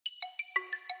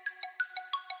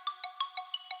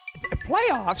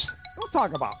Playoffs? Don't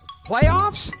talk about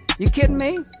playoffs. You kidding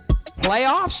me?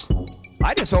 Playoffs?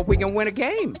 I just hope we can win a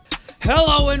game.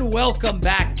 Hello and welcome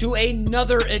back to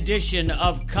another edition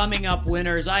of Coming Up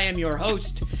Winners. I am your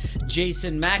host,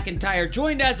 Jason McIntyre,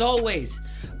 joined as always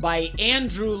by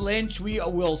Andrew Lynch. We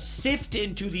will sift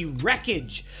into the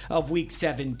wreckage of Week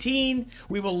 17.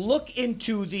 We will look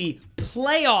into the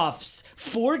playoffs,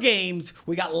 4 games.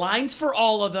 We got lines for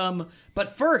all of them. But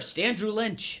first, Andrew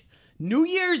Lynch, New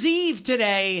Year's Eve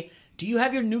today. Do you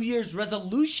have your New Year's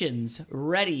resolutions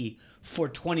ready for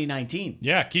 2019?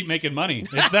 Yeah, keep making money.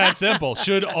 It's that simple.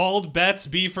 Should old bets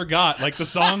be forgot, like the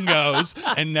song goes,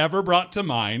 and never brought to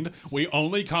mind? We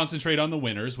only concentrate on the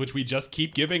winners, which we just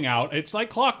keep giving out. It's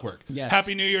like clockwork. Yes.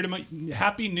 Happy New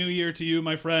Year to you,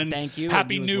 my friend. Thank you.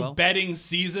 Happy you new well. Betting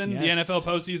season. Yes. The NFL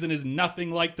postseason is nothing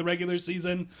like the regular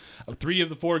season. 3 of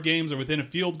the 4 games are within a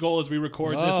field goal as we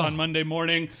record this on Monday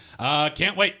morning.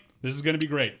 Can't wait. This is going to be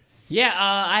great. Yeah,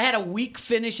 I had a weak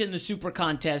finish in the Super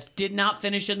Contest. Did not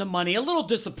finish in the money. A little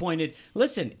disappointed.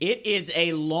 Listen, it is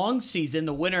a long season.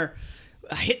 The winner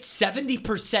hit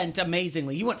 70%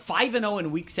 amazingly. He went 5-0 in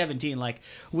Week 17. Like,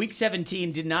 Week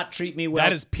 17 did not treat me well.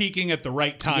 That is peaking at the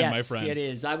right time, yes, my friend. It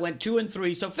is. I went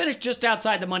 2-3, so finished just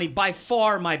outside the money. By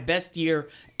far my best year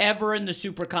ever in the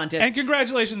Super Contest. And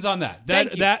congratulations on that.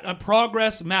 Thank you. That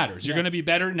progress matters. You're Yeah. going to be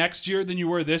better next year than you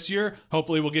were this year.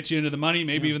 Hopefully, we'll get you into the money,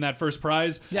 maybe even that first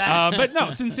prize. Yeah. But no,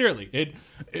 sincerely, it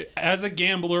as a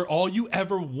gambler, all you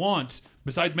ever want,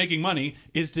 besides making money,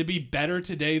 is to be better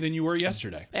today than you were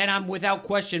yesterday. And I'm without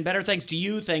question better thanks to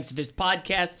you, thanks to this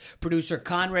podcast, producer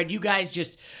Conrad. You guys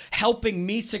just helping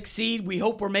me succeed. We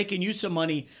hope we're making you some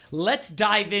money. Let's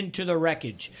dive into the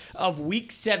wreckage of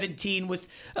Week 17 with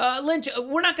Lynch.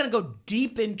 We're not going to go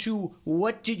deep into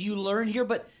what did you learn here,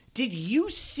 but did you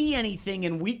see anything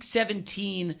in Week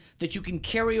 17 that you can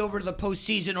carry over to the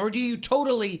postseason, or do you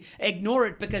totally ignore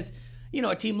it because, you know,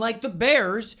 a team like the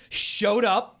Bears showed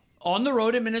up on the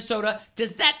road in Minnesota?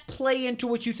 Does that play into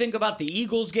what you think about the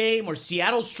Eagles game or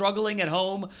Seattle struggling at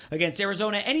home against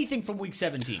Arizona? Anything from Week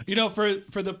 17? You know, for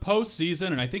the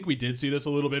postseason, and I think we did see this a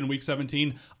little bit in Week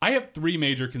 17, I have 3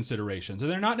 major considerations.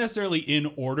 And they're not necessarily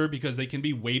in order because they can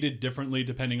be weighted differently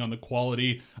depending on the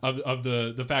quality of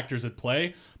the factors at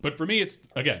play. But for me, it's,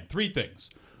 again, 3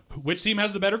 things. Which team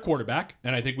has the better quarterback?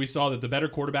 And I think we saw that the better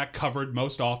quarterback covered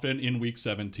most often in Week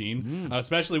 17,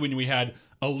 especially when we had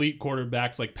elite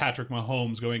quarterbacks like Patrick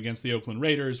Mahomes going against the Oakland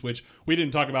Raiders, which we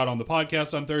didn't talk about on the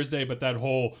podcast on Thursday, but that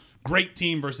whole great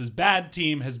team versus bad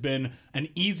team has been an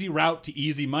easy route to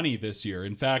easy money this year.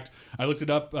 In fact, I looked it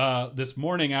up this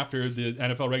morning after the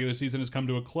NFL regular season has come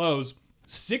to a close.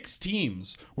 6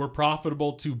 teams were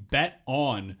profitable to bet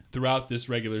on throughout this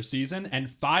regular season, and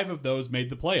 5 of those made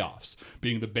the playoffs,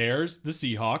 being the Bears, the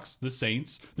Seahawks, the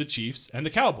Saints, the Chiefs, and the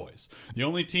Cowboys. The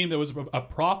only team that was a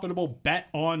profitable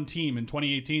bet-on team in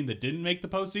 2018 that didn't make the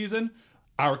postseason,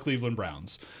 our Cleveland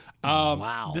Browns.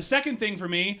 Wow. The second thing for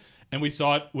me, and we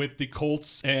saw it with the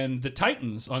Colts and the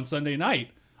Titans on Sunday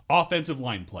night, offensive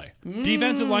line play.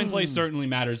 Defensive line play certainly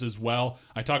matters as well.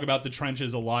 I talk about the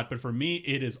trenches a lot, but for me,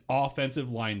 it is offensive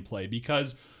line play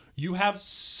because you have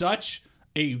such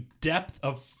a depth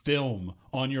of film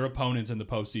on your opponents in the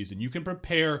postseason. You can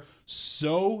prepare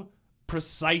so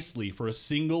precisely for a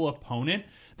single opponent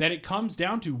that it comes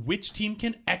down to which team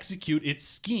can execute its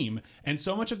scheme. And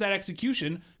so much of that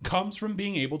execution comes from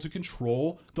being able to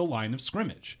control the line of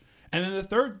scrimmage. And then the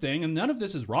third thing, and none of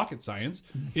this is rocket science,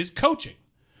 is coaching.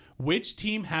 Which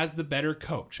team has the better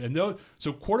coach? And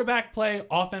so quarterback play,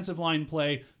 offensive line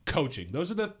play, coaching.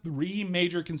 Those are the 3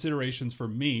 major considerations for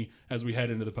me as we head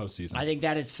into the postseason. I think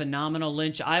that is phenomenal,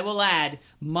 Lynch. I will add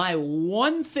my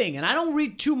one thing, and I don't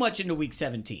read too much into Week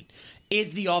 17,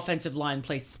 is the offensive line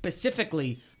play,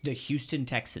 specifically the Houston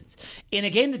Texans. In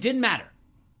a game that didn't matter,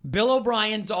 Bill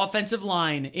O'Brien's offensive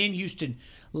line in Houston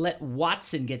let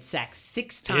Watson get sacked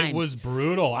 6 times. It was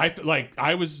brutal.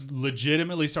 I was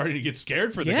legitimately starting to get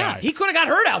scared for the guy. He could have got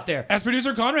hurt out there. As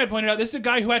producer Conrad pointed out, this is a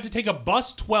guy who had to take a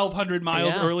bus 1,200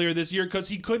 miles earlier this year because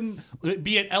he couldn't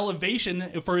be at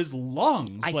elevation for his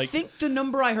lungs. I think the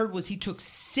number I heard was he took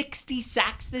 60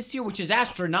 sacks this year, which is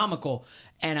astronomical.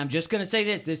 And I'm just going to say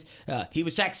this. He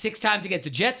was sacked 6 times against the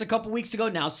Jets a couple weeks ago,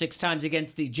 now 6 times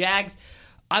against the Jags.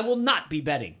 I will not be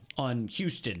betting on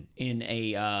Houston in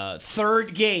a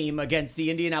third game against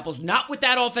the Indianapolis, not with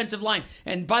that offensive line.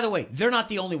 And by the way, they're not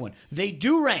the only one. They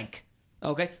do rank,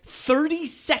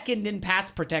 32nd in pass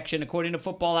protection, according to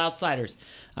Football Outsiders.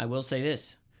 I will say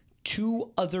this.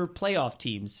 2 other playoff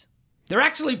teams, they're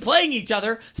actually playing each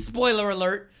other, spoiler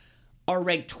alert, are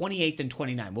ranked 28th and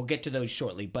 29th. We'll get to those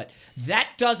shortly. But that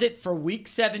does it for Week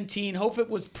 17. Hope it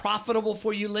was profitable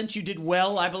for you, Lynch. You did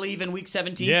well, I believe, in Week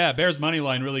 17. Yeah, Bears money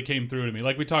line really came through to me.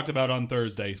 Like we talked about on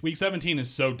Thursday, Week 17 is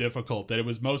so difficult that it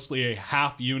was mostly a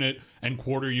half unit and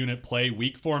quarter unit play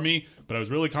week for me. But I was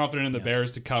really confident in the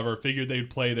Bears to cover. Figured they'd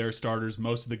play their starters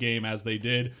most of the game as they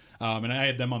did, and I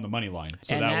had them on the money line.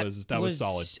 So And that was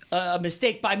solid. A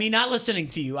mistake by me not listening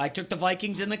to you. I took the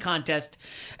Vikings in the contest.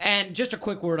 And just a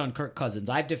quick word on Kirk Cousins.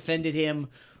 I've defended him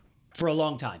for a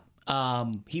long time.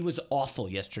 He was awful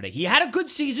yesterday. He had a good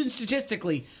season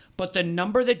statistically, but the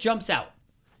number that jumps out,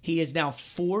 he is now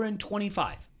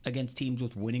 4-25 against teams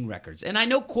with winning records. And I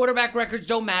know quarterback records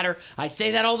don't matter. I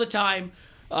say that all the time,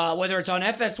 whether it's on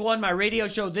FS1, my radio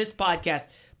show, this podcast.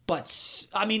 But,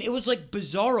 I mean, it was like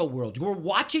Bizarro World. We're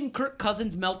watching Kirk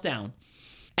Cousins melt down,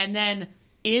 and then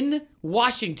in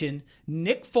Washington,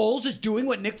 Nick Foles is doing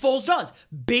what Nick Foles does.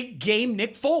 Big game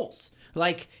Nick Foles.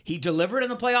 Like, he delivered in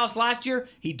the playoffs last year.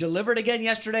 He delivered again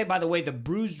yesterday. By the way, the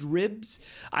bruised ribs,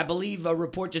 I believe a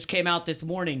report just came out this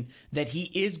morning that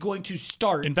he is going to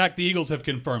start. In fact, the Eagles have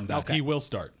confirmed that. Okay. He will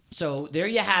start. So there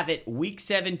you have it. Week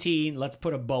 17. Let's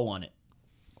put a bow on it.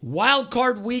 Wild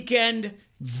card weekend.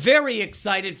 Very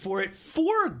excited for it.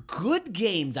 4 good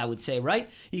games, I would say, right?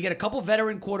 You get a couple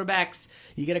veteran quarterbacks.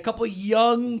 You get a couple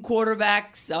young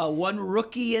quarterbacks. One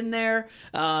rookie in there.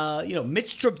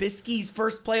 Mitch Trubisky's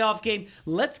first playoff game.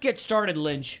 Let's get started,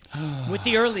 Lynch, with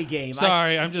the early game.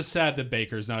 Sorry, I'm just sad that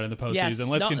Baker's not in the postseason.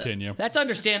 Let's continue. That's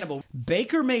understandable.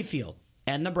 Baker Mayfield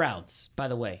and the Browns, by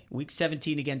the way, Week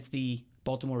 17 against the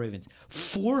Baltimore Ravens,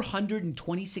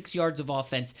 426 yards of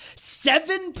offense,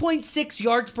 7.6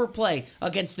 yards per play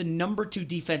against the number 2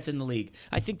 defense in the league.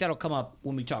 I think that'll come up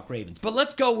when we talk Ravens. But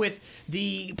let's go with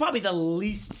probably the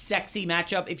least sexy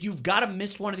matchup. If you've got to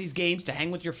miss one of these games to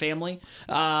hang with your family,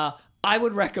 I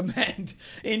would recommend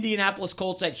Indianapolis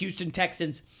Colts at Houston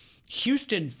Texans.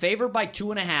 Houston favored by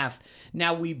 2.5.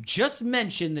 Now, we just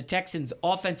mentioned the Texans'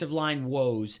 offensive line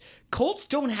woes. Colts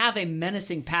don't have a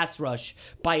menacing pass rush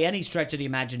by any stretch of the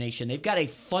imagination. They've got a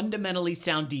fundamentally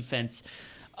sound defense.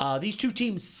 These two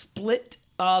teams split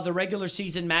the regular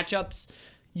season matchups.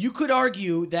 You could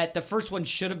argue that the first one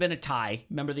should have been a tie.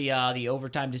 Remember the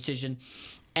overtime decision?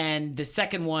 And the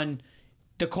second one,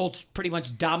 the Colts pretty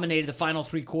much dominated the final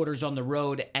 3 quarters on the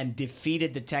road and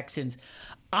defeated the Texans.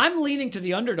 I'm leaning to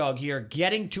the underdog here,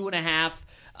 getting 2.5.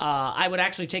 I would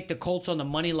actually take the Colts on the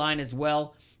money line as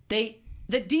well. The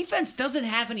defense doesn't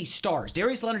have any stars.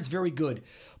 Darius Leonard's very good.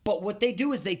 But what they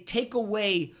do is they take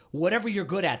away whatever you're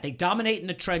good at. They dominate in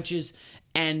the trenches.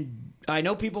 And I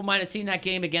know people might have seen that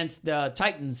game against the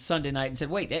Titans Sunday night and said,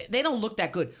 wait, they don't look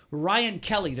that good. Ryan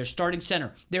Kelly, their starting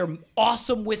center, they're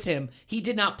awesome with him. He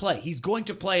did not play. He's going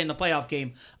to play in the playoff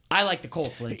game. I like the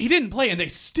Colts, Lynch. He didn't play, and they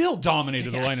still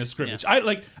dominated the line of scrimmage.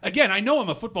 Yeah. I know I'm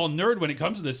a football nerd when it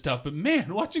comes to this stuff, but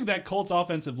man, watching that Colts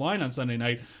offensive line on Sunday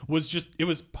night it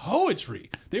was poetry.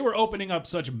 They were opening up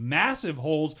such massive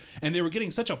holes, and they were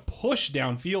getting such a push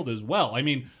downfield as well. I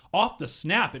mean, off the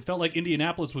snap, it felt like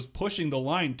Indianapolis was pushing the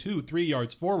line 2-3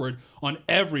 yards forward on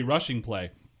every rushing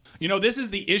play. You know, this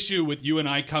is the issue with you and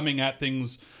I coming at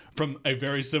things from a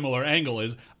very similar angle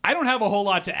is I don't have a whole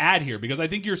lot to add here because I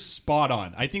think you're spot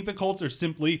on. I think the Colts are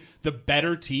simply the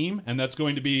better team, and that's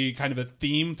going to be kind of a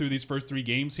theme through these first 3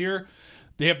 games here.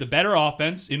 They have the better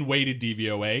offense in weighted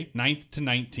DVOA, 9th to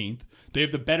 19th. They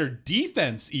have the better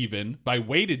defense even by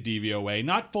weighted DVOA,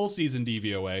 not full season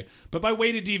DVOA, but by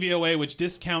weighted DVOA, which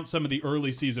discounts some of the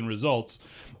early season results.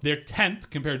 They're 10th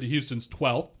compared to Houston's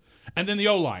 12th. And then the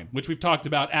O-line, which we've talked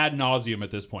about ad nauseum at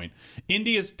this point.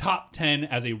 Indy is top 10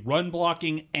 as a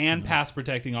run-blocking and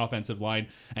pass-protecting offensive line,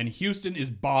 and Houston is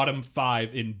bottom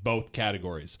 5 in both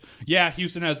categories. Yeah,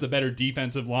 Houston has the better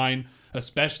defensive line,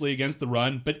 especially against the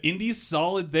run, but Indy's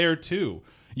solid there too.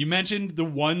 You mentioned the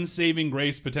one saving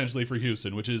grace potentially for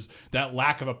Houston, which is that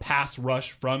lack of a pass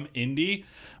rush from Indy.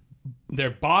 They're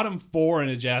bottom 4 in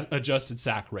adjusted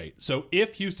sack rate. So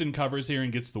if Houston covers here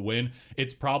and gets the win,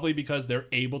 it's probably because they're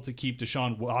able to keep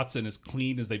Deshaun Watson as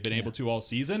clean as they've been able to all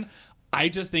season. I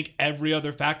just think every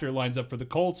other factor lines up for the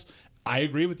Colts. I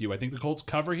agree with you. I think the Colts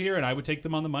cover here, and I would take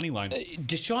them on the money line.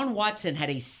 Deshaun Watson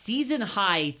had a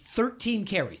season-high 13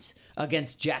 carries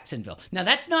against Jacksonville. Now,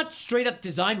 that's not straight-up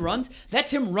design runs.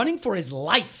 That's him running for his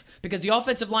life because the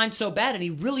offensive line's so bad, and he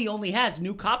really only has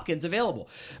Nuke Hopkins available.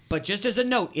 But just as a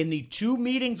note, in the 2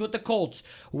 meetings with the Colts,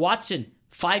 Watson,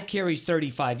 5 carries,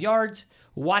 35 yards.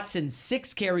 Watson,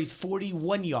 6 carries,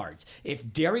 41 yards.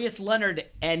 If Darius Leonard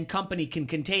and company can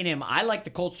contain him, I like the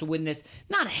Colts to win this.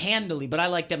 Not handily, but I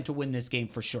like them to win this game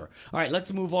for sure. All right,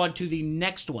 let's move on to the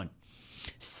next one.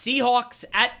 Seahawks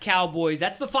at Cowboys.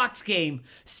 That's the Fox game,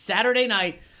 Saturday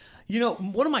night. You know,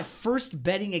 one of my first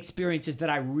betting experiences that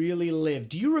I really lived.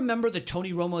 Do you remember the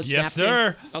Tony Romo snap Yes,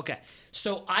 sir. game? Okay.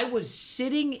 So I was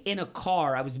sitting in a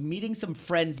car. I was meeting some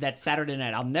friends that Saturday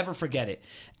night. I'll never forget it.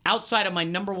 Outside of my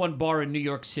number one bar in New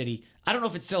York City. I don't know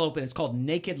if it's still open. It's called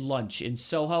Naked Lunch in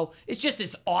Soho. It's just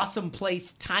this awesome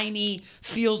place. Tiny,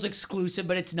 feels exclusive,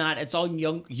 but it's not. It's all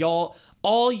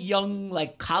young,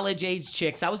 like college-age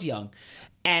chicks. I was young.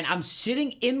 And I'm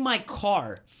sitting in my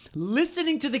car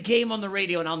listening to the game on the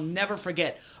radio, and I'll never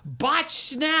forget. Botch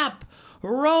snap,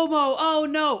 Romo, oh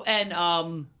no. And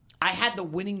I had the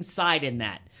winning side in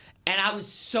that. And I was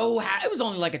so happy. It was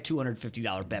only like a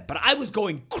 $250 bet, but I was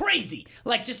going crazy.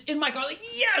 Like just in my car, like,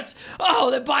 yes! Oh,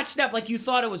 the botch snap. Like you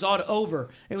thought it was all over.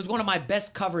 It was one of my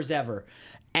best covers ever.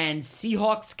 And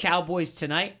Seahawks, Cowboys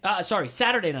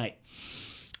Saturday night.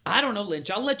 I don't know,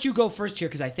 Lynch. I'll let you go first here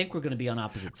because I think we're going to be on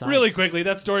opposite sides. Really quickly,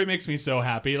 that story makes me so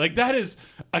happy. Like that is,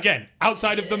 again,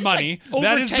 outside of the money, like over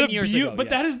that is 10 the years ago, but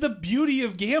yeah. that is the beauty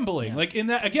of gambling. Yeah. Like in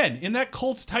that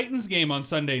Colts Titans game on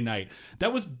Sunday night,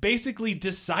 that was basically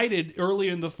decided early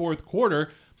in the fourth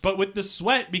quarter. But with the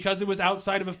sweat, because it was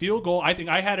outside of a field goal, I think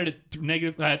I had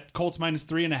it at Colts minus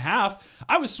 3.5.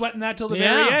 I was sweating that till the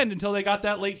very end until they got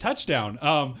that late touchdown.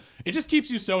 It just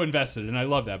keeps you so invested, and I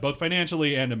love that, both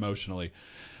financially and emotionally.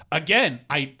 Again,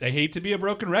 I hate to be a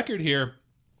broken record here.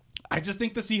 I just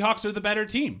think the Seahawks are the better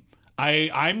team.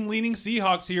 I'm leaning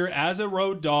Seahawks here as a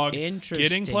road dog. Interesting.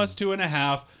 Getting plus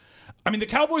 2.5. I mean, the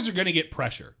Cowboys are going to get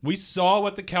pressure. We saw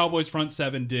what the Cowboys front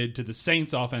seven did to the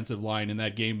Saints offensive line in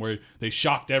that game where they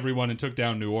shocked everyone and took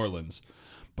down New Orleans.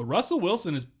 But Russell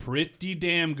Wilson is pretty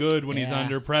damn good when he's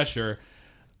under pressure.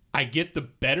 I get the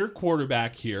better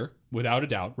quarterback here, without a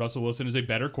doubt. Russell Wilson is a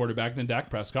better quarterback than Dak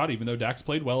Prescott, even though Dak's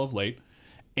played well of late.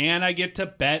 And I get to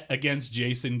bet against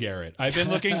Jason Garrett. I've been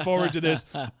looking forward to this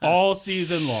all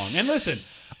season long. And listen,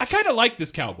 I kind of like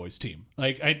this Cowboys team.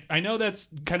 Like I know that's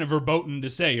kind of verboten to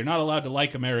say. You're not allowed to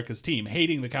like America's team.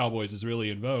 Hating the Cowboys is really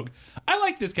in vogue. I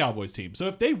like this Cowboys team. So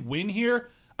if they win here,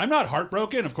 I'm not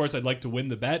heartbroken. Of course, I'd like to win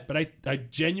the bet, but I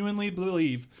genuinely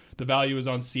believe the value is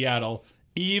on Seattle,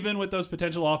 even with those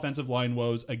potential offensive line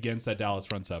woes against that Dallas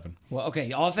front seven. Well,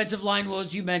 okay, offensive line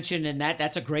woes you mentioned, and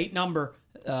that's a great number.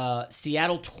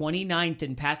 Seattle 29th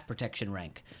in pass protection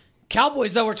rank.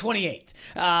 Cowboys, though, are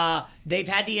 28th. They've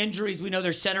had the injuries. We know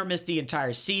their center missed the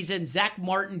entire season. Zach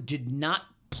Martin did not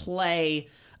play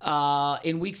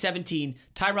in Week 17.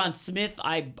 Tyron Smith,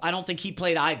 I don't think he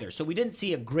played either. So we didn't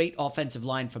see a great offensive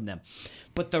line from them.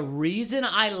 But the reason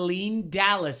I lean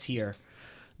Dallas here,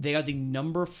 they are the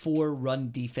number 4 run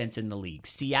defense in the league.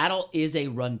 Seattle is a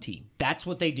run team. That's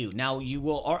what they do. Now,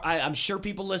 I'm sure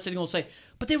people listening will say,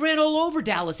 but they ran all over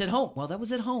Dallas at home. Well, that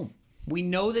was at home. We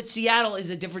know that Seattle is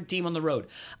a different team on the road.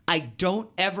 I don't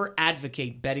ever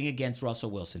advocate betting against Russell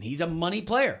Wilson. He's a money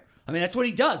player. I mean, that's what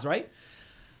he does, right?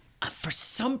 For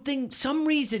some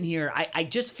reason here, I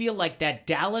just feel like that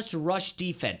Dallas rush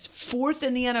defense, 4th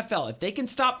in the NFL, if they can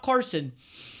stop Carson,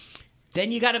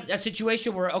 then you got a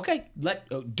situation where, okay,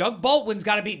 Doug Baldwin's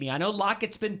got to beat me. I know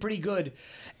Lockett's been pretty good.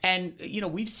 And,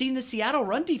 we've seen the Seattle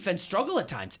run defense struggle at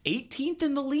times. 18th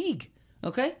in the league,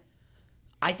 okay?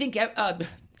 I think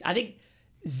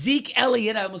Zeke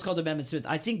Elliott, I almost called him Emmitt Smith.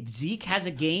 I think Zeke has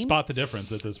a game. Spot the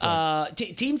difference at this point.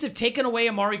 Teams have taken away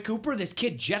Amari Cooper. This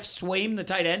kid, Jeff Swaim, the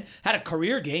tight end, had a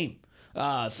career game.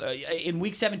 In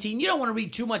Week 17, you don't want to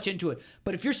read too much into it.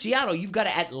 But if you're Seattle, you've got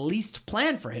to at least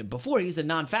plan for him before he's a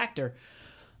non-factor.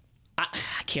 I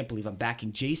can't believe I'm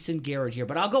backing Jason Garrett here,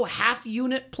 but I'll go half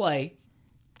unit play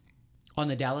on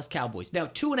the Dallas Cowboys. Now,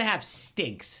 2.5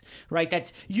 stinks, right?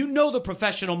 That's, the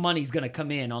professional money's going to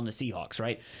come in on the Seahawks,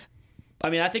 right? I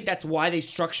mean, I think that's why they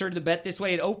structured the bet this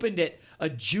way. It opened at a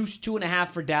juice 2.5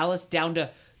 for Dallas down to,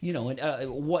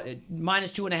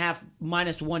 minus 2.5,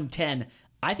 minus 110.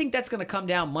 I think that's going to come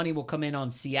down. Money will come in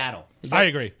on Seattle. I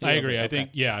agree. I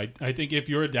think if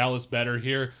you're a Dallas bettor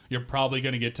here, you're probably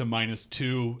going to get to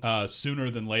 -2 sooner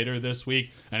than later this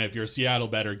week. And if you're a Seattle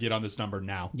bettor, get on this number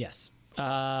now. Yes.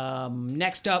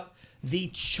 Next up, the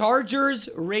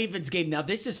Chargers-Ravens game. Now,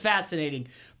 this is fascinating.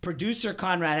 Producer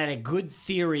Conrad had a good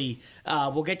theory.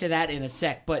 We'll get to that in a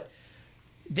sec. But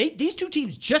these two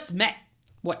teams just met,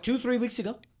 2-3 weeks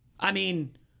ago? I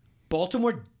mean,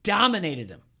 Baltimore dominated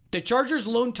them. The Chargers'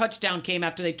 lone touchdown came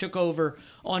after they took over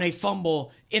on a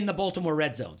fumble in the Baltimore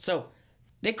red zone. So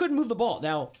they couldn't move the ball.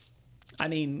 Now, I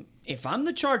mean, if I'm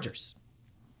the Chargers,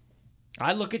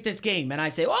 I look at this game and I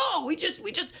say, oh, we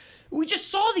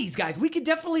just saw these guys. We could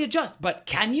definitely adjust. But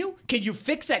can you? Can you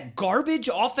fix that garbage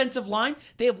offensive line?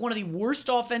 They have one of the worst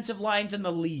offensive lines in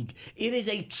the league. It is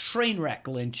a train wreck,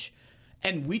 Lynch.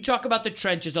 and we talk about the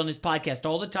trenches on this podcast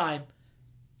all the time,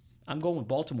 I'm going with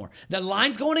Baltimore. The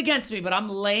line's going against me, but I'm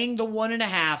laying the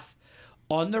 1.5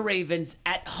 on the Ravens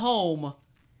at home.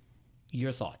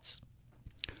 Your thoughts?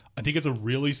 I think it's a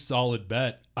really solid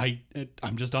bet.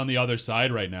 I'm just on the other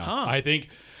side right now. I think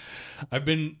I've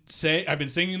been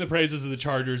singing the praises of the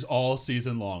Chargers all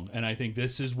season long, and I think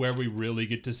this is where we really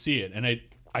get to see it. And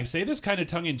I say this kind of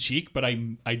tongue in cheek, but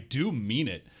I do mean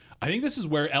it. I think this is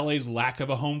where LA's lack of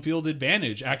a home field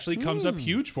advantage actually comes up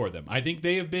huge for them. I think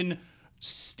they have been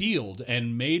steeled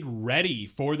and made ready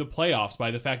for the playoffs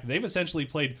by the fact that they've essentially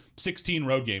played 16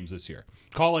 road games this year.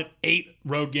 Call it 8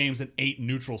 road games and 8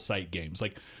 neutral site games.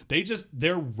 Like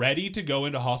they're ready to go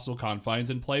into hostile confines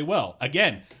and play well.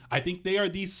 Again, I think they are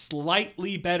the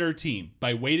slightly better team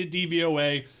by weighted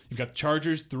DVOA. You've got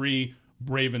Chargers 3,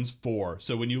 Ravens 4.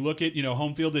 So when you look at,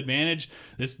 home field advantage,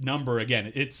 this number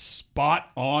again, it's spot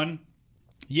on.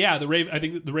 Yeah, I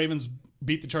think the Ravens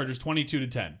beat the Chargers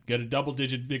 22-10. Get a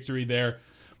double-digit victory there.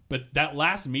 But that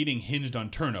last meeting hinged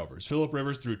on turnovers. Phillip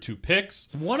Rivers threw 2 picks.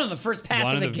 One on the first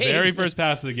pass of the game. Very first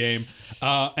pass of the game.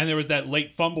 And there was that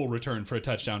late fumble return for a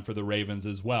touchdown for the Ravens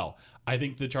as well. I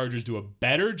think the Chargers do a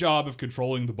better job of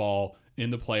controlling the ball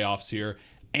in the playoffs here.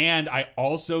 And I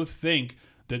also think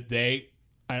that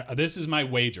this is my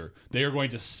wager. They are going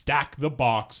to stack the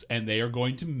box, and they are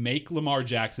going to make Lamar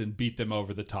Jackson beat them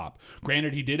over the top.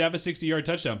 Granted, he did have a 60-yard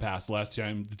touchdown pass last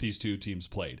time that these two teams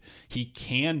played. He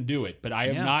can do it, but I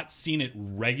have not seen it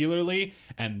regularly,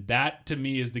 and that, to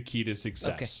me, is the key to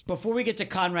success. Okay. Before we get to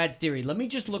Conrad's theory, let me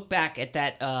just look back at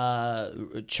that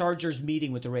Chargers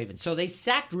meeting with the Ravens. So they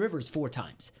sacked Rivers 4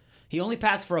 times. He only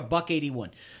passed for $181.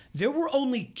 There were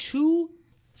only 2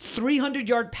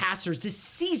 300-yard passers this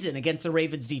season against the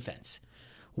Ravens defense.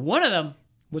 One of them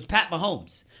was Pat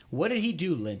Mahomes. What did he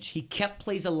do, Lynch? He kept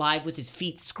plays alive with his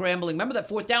feet scrambling. Remember that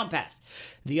 4th down pass?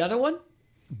 The other one,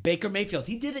 Baker Mayfield.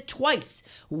 He did it twice.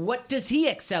 What does he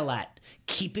excel at?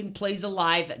 Keeping plays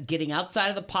alive, getting outside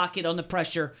of the pocket on the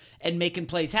pressure, and making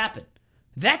plays happen.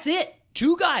 That's it.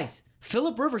 2 guys.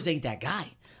 Phillip Rivers ain't that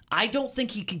guy. I don't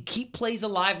think he can keep plays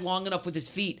alive long enough with his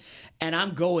feet, and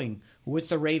I'm going with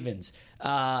the Ravens.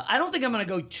 I don't think I'm going to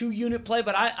go 2-unit play,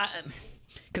 but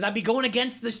because I'd be going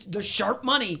against the sharp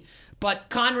money. But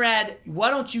Conrad,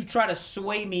 why don't you try to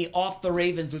sway me off the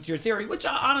Ravens with your theory, which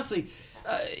honestly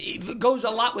goes a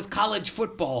lot with college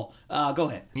football. Go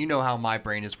ahead. You know how my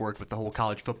brain has worked with the whole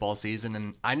college football season,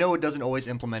 and I know it doesn't always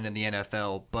implement in the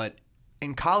NFL, but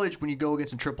in college, when you go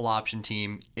against a triple option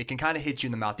team, it can kind of hit you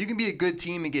in the mouth. You can be a good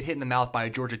team and get hit in the mouth by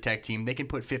a Georgia Tech team. They can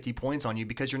put 50 points on you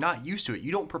because you're not used to it.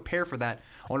 You don't prepare for that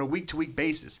on a week-to-week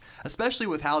basis, especially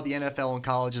with how the NFL and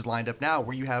college is lined up now,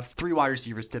 where you have 3 wide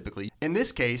receivers typically. In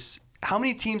this case, how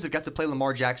many teams have got to play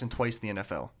Lamar Jackson twice in the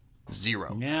NFL?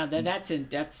 0. Yeah,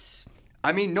 that's...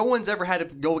 I mean, no one's ever had to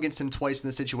go against him twice in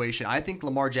this situation. I think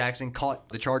Lamar Jackson caught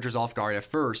the Chargers off guard at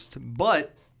first,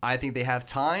 but I think they have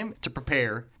time to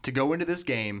prepare to go into this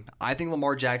game. I think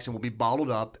Lamar Jackson will be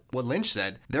bottled up. What Lynch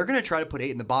said, they're going to try to put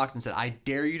 8 in the box and said, I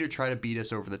dare you to try to beat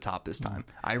us over the top this time.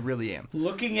 I really am.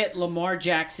 Looking at Lamar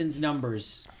Jackson's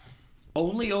numbers,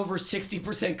 only over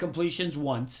 60% completions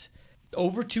once,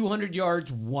 over 200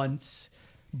 yards once,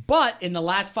 but in the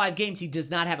last 5 games, he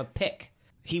does not have a pick.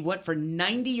 He went for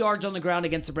 90 yards on the ground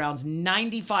against the Browns,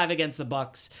 95 against the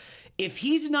Bucks. If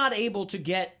he's not able to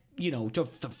get to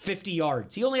 50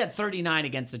 yards. He only had 39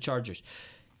 against the Chargers.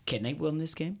 Can they win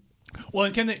this game? Well,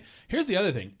 and here's the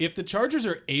other thing. If the Chargers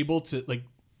are able to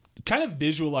kind of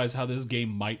visualize how this game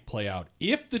might play out,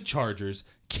 if the Chargers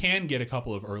can get a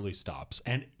couple of early stops,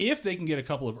 and if they can get a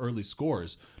couple of early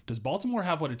scores, does Baltimore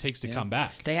have what it takes to come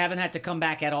back? They haven't had to come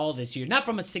back at all this year, not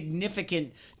from a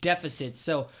significant deficit.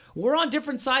 So we're on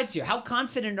different sides here. How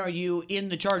confident are you in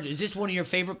the Chargers? Is this one of your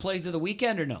favorite plays of the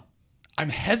weekend or no? I'm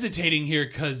hesitating here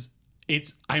because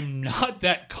I'm not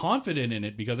that confident in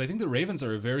it because I think the Ravens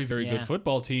are a very, very good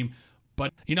football team.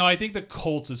 But, I think the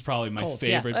Colts is probably my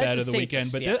favorite bet of the weekend.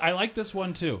 But I like this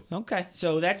one, too. Okay,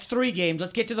 so that's 3 games.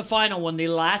 Let's get to the final one, the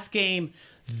last game.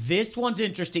 This one's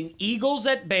interesting. Eagles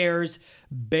at Bears.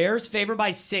 Bears favored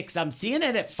by 6. I'm seeing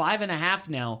it at 5.5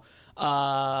 now.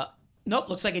 Nope,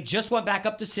 looks like it just went back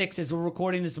up to 6 as we're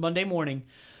recording this Monday morning.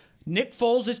 Nick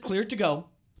Foles is cleared to go.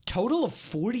 Total of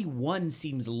 41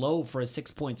 seems low for a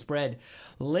 6-point spread.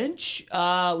 Lynch,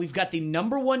 we've got the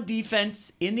number 1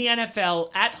 defense in the NFL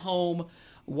at home.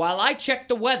 While I check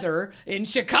the weather in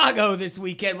Chicago this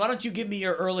weekend, why don't you give me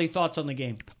your early thoughts on the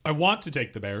game? I want to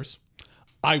take the Bears.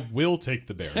 I will take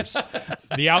the Bears.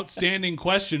 The outstanding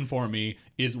question for me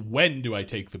is, when do I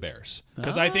take the Bears?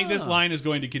 Because I think this line is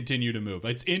going to continue to move.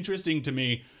 It's interesting to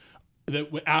me. that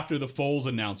after the Foles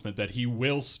announcement that he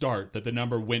will start, that the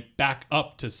number went back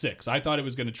up to 6. I thought it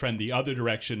was going to trend the other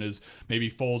direction, as maybe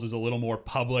Foles is a little more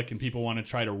public and people want to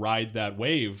try to ride that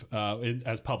wave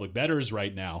as public bettors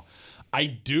right now. I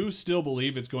do still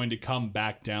believe it's going to come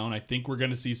back down. I think we're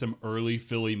going to see some early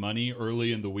Philly money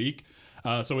early in the week.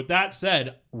 So with that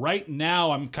said, right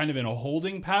now I'm kind of in a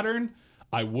holding pattern.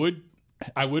 I would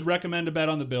recommend a bet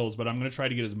on the Bills, but I'm going to try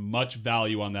to get as much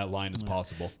value on that line as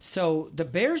possible. So the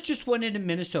Bears just went into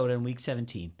Minnesota in Week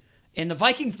 17, and the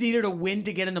Vikings needed a win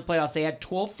to get in the playoffs. They had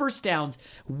 12 first downs,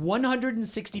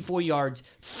 164 yards,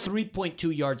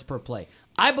 3.2 yards per play.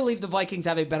 I believe the Vikings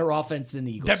have a better offense than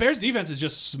the Eagles. That Bears defense is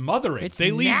just smothering.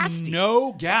 They leave nasty.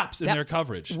 No gaps in That their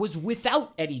coverage. Was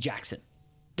without Eddie Jackson,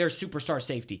 their superstar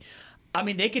safety. I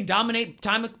mean, they can dominate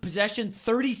time of possession,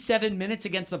 37 minutes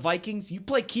against the Vikings. You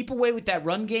play keep away with that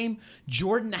run game.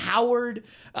 Jordan Howard,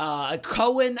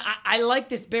 Cohen. I like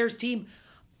this Bears team.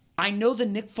 I know the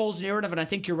Nick Foles narrative, and I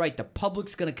think you're right. The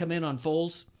public's going to come in on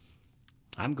Foles.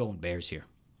 I'm going Bears here.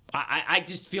 I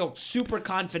just feel super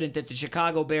confident that the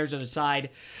Chicago Bears are the side.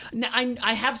 Now,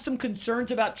 I have some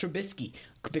concerns about Trubisky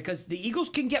because the Eagles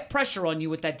can get pressure on you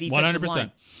with that defensive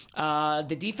 100%. line.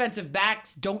 The defensive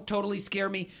backs don't totally scare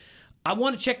me. I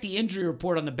want to check the injury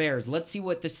report on the Bears. Let's see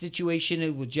what the situation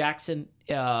is with Jackson,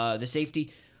 the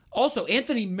safety. Also,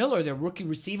 Anthony Miller, their rookie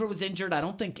receiver, was injured. I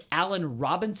don't think Allen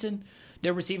Robinson,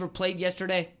 their receiver, played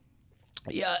yesterday.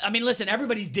 Yeah, I mean, listen,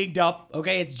 everybody's digged up.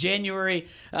 Okay, it's January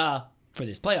for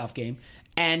this playoff game,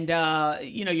 and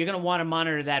you're going to want to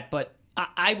monitor that. But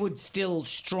I would still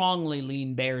strongly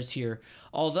lean Bears here.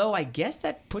 Although I guess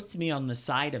that puts me on the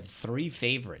side of 3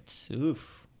 favorites.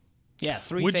 Oof. Yeah,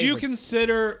 3 Would favorites. you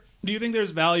consider? Do you think there's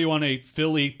value on a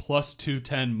Philly plus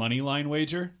 210 money line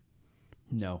wager?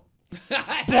 No.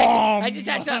 I just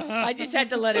had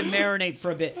to let it marinate for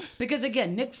a bit because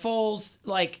again, Nick Foles,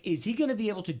 is he going to be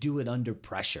able to do it under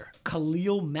pressure?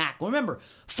 Khalil Mack. Remember,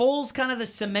 Foles kind of the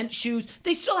cement shoes.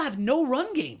 They still have no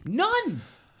run game, none.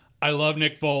 I love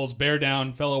Nick Foles, bear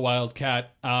down, fellow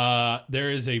Wildcat. There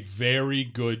is a very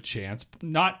good chance,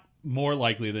 not more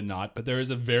likely than not, but there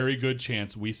is a very good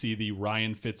chance we see the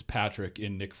Ryan Fitzpatrick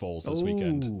in Nick Foles this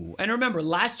weekend. And remember,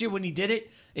 last year when he did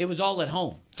it, it was all at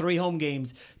home. 3 home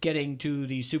games getting to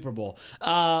the Super Bowl.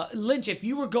 Lynch, if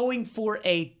you were going for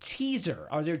a teaser,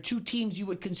 are there 2 teams you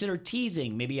would consider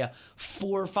teasing? Maybe a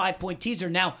 4 or 5 point teaser.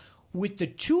 Now, with the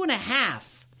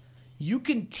 2.5, you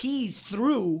can tease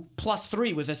through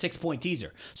 +3 with a 6-point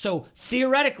teaser. So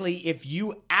theoretically, if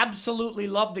you absolutely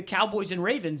love the Cowboys and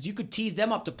Ravens, you could tease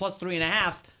them up to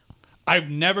 +3.5.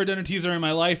 I've never done a teaser in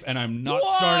my life, and I'm not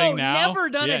starting now. Never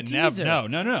done a teaser.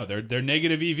 No. They're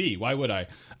negative EV. Why would I?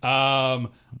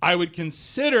 I would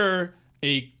consider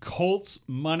a Colts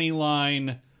money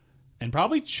line and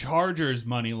probably Chargers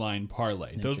money line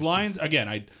parlay. Those lines, again,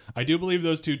 I do believe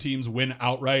those 2 teams win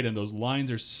outright, and those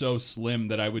lines are so slim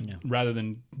that I would, rather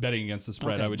than betting against the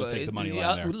spread, I would just take the money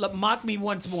line there. Mock me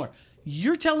once more.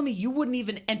 You're telling me you wouldn't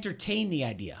even entertain the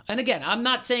idea. And again, I'm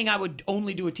not saying I would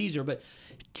only do a teaser, but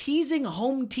teasing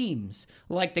home teams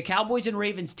like the Cowboys and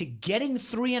Ravens to getting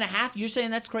 3.5, you're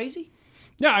saying that's crazy?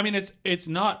 Yeah, I mean, it's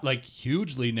not like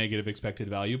hugely negative expected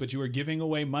value, but you are giving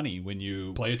away money when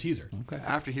you play a teaser. Okay.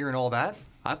 After hearing all that,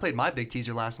 I played my big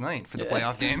teaser last night for the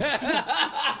playoff games.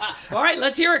 All right,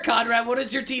 let's hear it, Conrad. What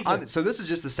is your teaser? So this is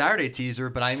just the Saturday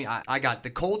teaser, but I mean, I got the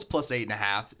Colts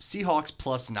 +8.5, Seahawks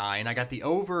 +9. I got the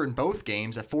over in both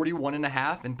games at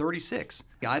 41.5 and 36.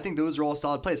 Yeah, I think those are all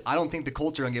solid plays. I don't think the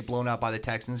Colts are going to get blown out by the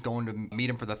Texans going to meet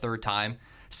them for the 3rd time.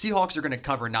 Seahawks are going to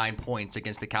cover 9 points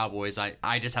against the Cowboys.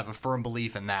 I just have a firm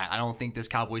belief in that. I don't think this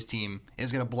Cowboys team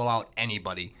is going to blow out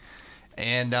anybody.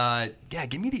 And,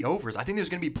 give me the overs. I think there's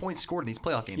going to be points scored in these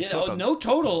playoff games. No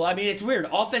total. I mean, it's weird.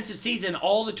 Offensive season,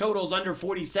 all the totals under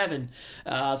 47.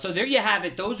 So there you have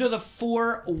it. Those are the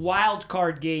 4 wild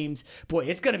card games. Boy,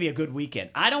 it's going to be a good weekend.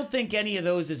 I don't think any of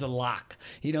those is a lock.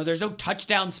 There's no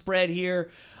touchdown spread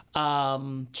here.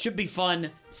 Should be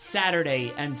fun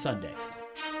Saturday and Sunday.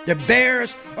 The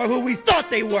Bears are who we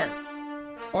thought they were.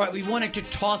 All right, we wanted to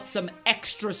toss some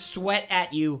extra sweat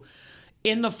at you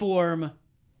in the form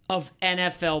of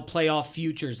NFL playoff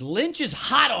futures. Lynch is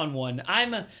hot on one.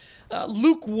 I'm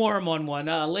lukewarm on one.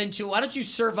 Lynch, why don't you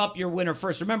serve up your winner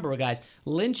first? Remember, guys,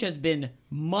 Lynch has been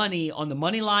money on the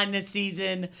money line this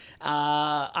season.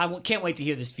 I can't wait to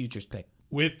hear this futures pick.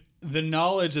 With the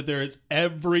knowledge that there is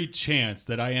every chance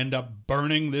that I end up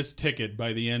burning this ticket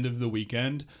by the end of the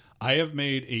weekend, I have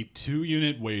made a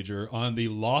 2-unit wager on the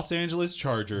Los Angeles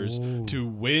Chargers to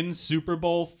win Super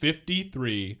Bowl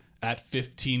 53 at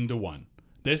 15-1.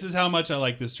 This is how much I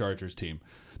like this Chargers team.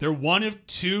 They're one of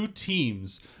 2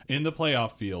 teams in the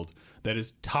playoff field that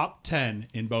is top 10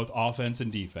 in both offense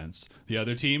and defense. The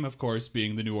other team, of course,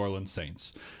 being the New Orleans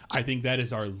Saints. I think that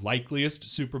is our likeliest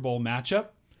Super Bowl matchup.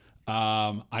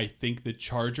 I think the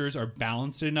Chargers are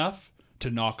balanced enough to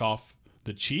knock off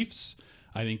the Chiefs.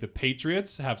 I think the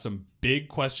Patriots have some big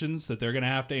questions that they're going to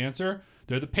have to answer.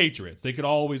 They're the Patriots. They could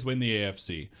always win the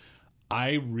AFC.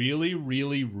 I really,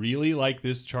 really, really like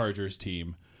this Chargers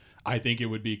team. I think it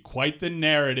would be quite the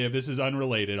narrative. This is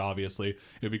unrelated, obviously. It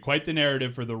would be quite the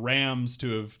narrative for the Rams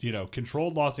to have,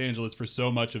 controlled Los Angeles for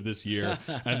so much of this year,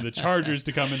 and the Chargers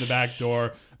to come in the back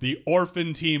door, the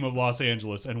orphan team of Los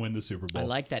Angeles, and win the Super Bowl. I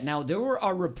like that. Now, there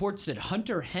are reports that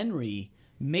Hunter Henry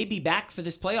may be back for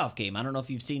this playoff game. I don't know if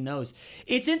you've seen those.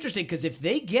 It's interesting because if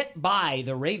they get by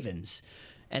the Ravens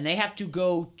and they have to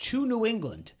go to New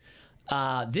England,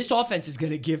 this offense is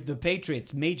going to give the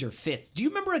Patriots major fits. Do you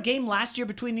remember a game last year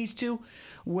between these two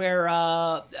where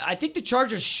I think the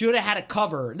Chargers should have had a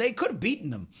cover? They could have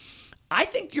beaten them. I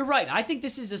think you're right. I think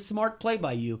this is a smart play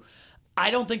by you.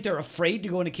 I don't think they're afraid to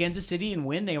go into Kansas City and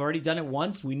win. They've already done it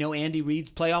once. We know Andy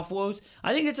Reid's playoff woes.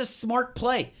 I think it's a smart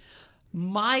play.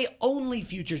 My only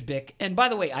futures pick, and by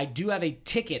the way, I do have a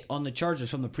ticket on the Chargers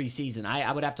from the preseason.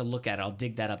 I would have to look at it. I'll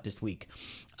dig that up this week.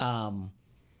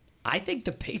 I think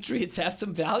the Patriots have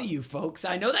some value, folks.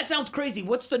 I know that sounds crazy.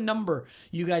 What's the number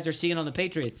you guys are seeing on the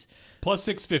Patriots? Plus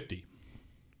 650.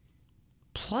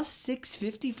 Plus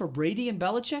 650 for Brady and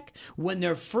Belichick when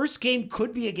their first game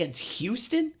could be against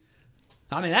Houston?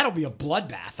 I mean, that'll be a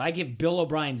bloodbath. I give Bill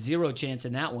O'Brien zero chance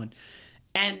in that one.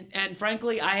 And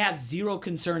frankly, I have zero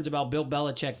concerns about Bill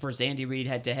Belichick versus Andy Reid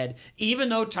head-to-head, even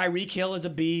though Tyreek Hill is a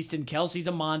beast and Kelsey's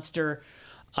a monster.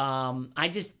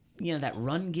 That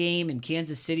run game in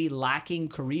Kansas City lacking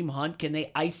Kareem Hunt, can they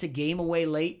ice a game away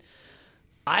late?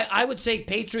 I would say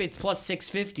Patriots plus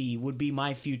 650 would be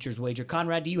my futures wager.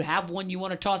 Conrad, do you have one you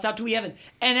want to toss out? Do we have an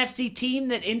NFC team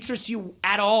that interests you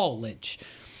at all, Lynch?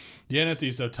 The NFC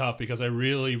is so tough because I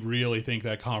really, really think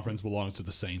that conference belongs to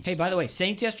the Saints. Hey, by the way,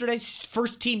 Saints yesterday,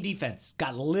 first team defense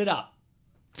got lit up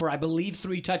for, I believe,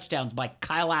 3 touchdowns by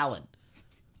Kyle Allen,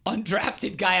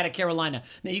 undrafted guy out of Carolina.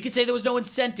 Now, you could say there was no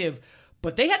incentive,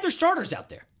 but they had their starters out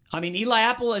there. I mean, Eli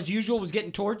Apple, as usual, was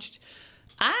getting torched.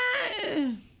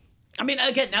 Again,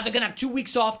 now they're going to have 2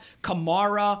 weeks off.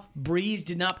 Kamara, Breeze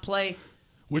did not play.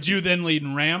 Would you then lead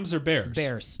in Rams or Bears?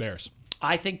 Bears.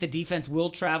 I think the defense will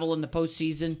travel in the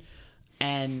postseason.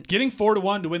 And getting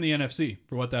 4-1 to win the NFC,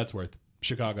 for what that's worth.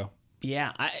 Chicago.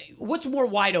 Yeah. What's more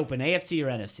wide open, AFC or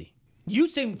NFC? You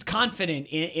seem confident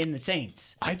in the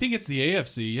Saints. I think it's the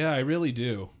AFC. Yeah, I really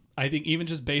do. I think even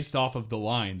just based off of the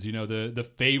lines,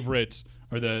 the favorite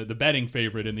or the betting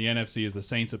favorite in the NFC is the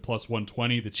Saints at plus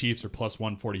 120. The Chiefs are plus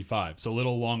 145. So a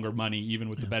little longer money even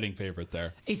with the betting favorite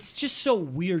there. It's just so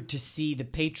weird to see the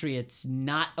Patriots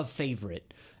not a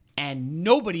favorite and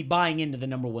nobody buying into the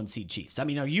number 1 seed Chiefs. I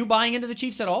mean, are you buying into the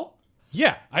Chiefs at all?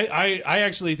 Yeah, I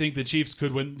actually think the Chiefs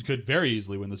could very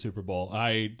easily win the Super Bowl.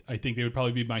 I think they would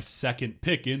probably be my second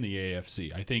pick in the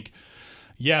AFC. I think,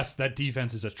 yes, that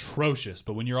defense is atrocious,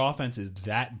 but when your offense is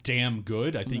that damn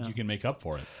good, I think you can make up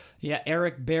for it. Yeah,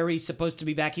 Eric Berry's supposed to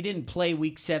be back. He didn't play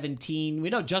Week 17.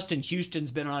 We know Justin Houston's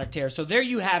been on a tear. So there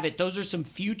you have it. Those are some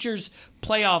futures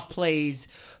playoff plays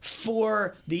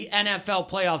for the NFL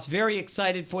playoffs. Very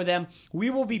excited for them. We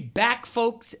will be back,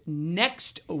 folks,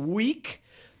 next week.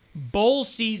 Bowl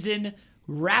season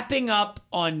wrapping up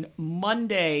on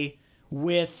Monday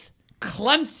with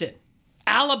Clemson.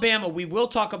 Alabama, we will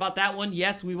talk about that one.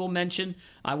 Yes, we will mention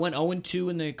I went 0-2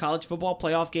 in the college football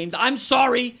playoff games. I'm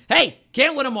sorry. Hey,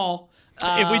 can't win them all.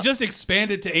 If we just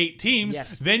expand it to 8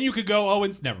 teams, then you could go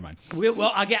never mind.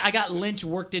 I got Lynch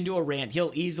worked into a rant.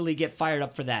 He'll easily get fired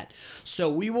up for that. So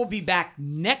we will be back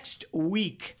next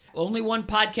week. Only one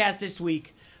podcast this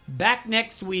week. Back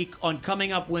next week on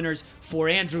Coming Up Winners. For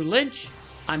Andrew Lynch,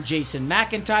 I'm Jason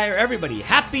McIntyre. Everybody,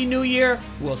 Happy New Year.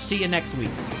 We'll see you next week.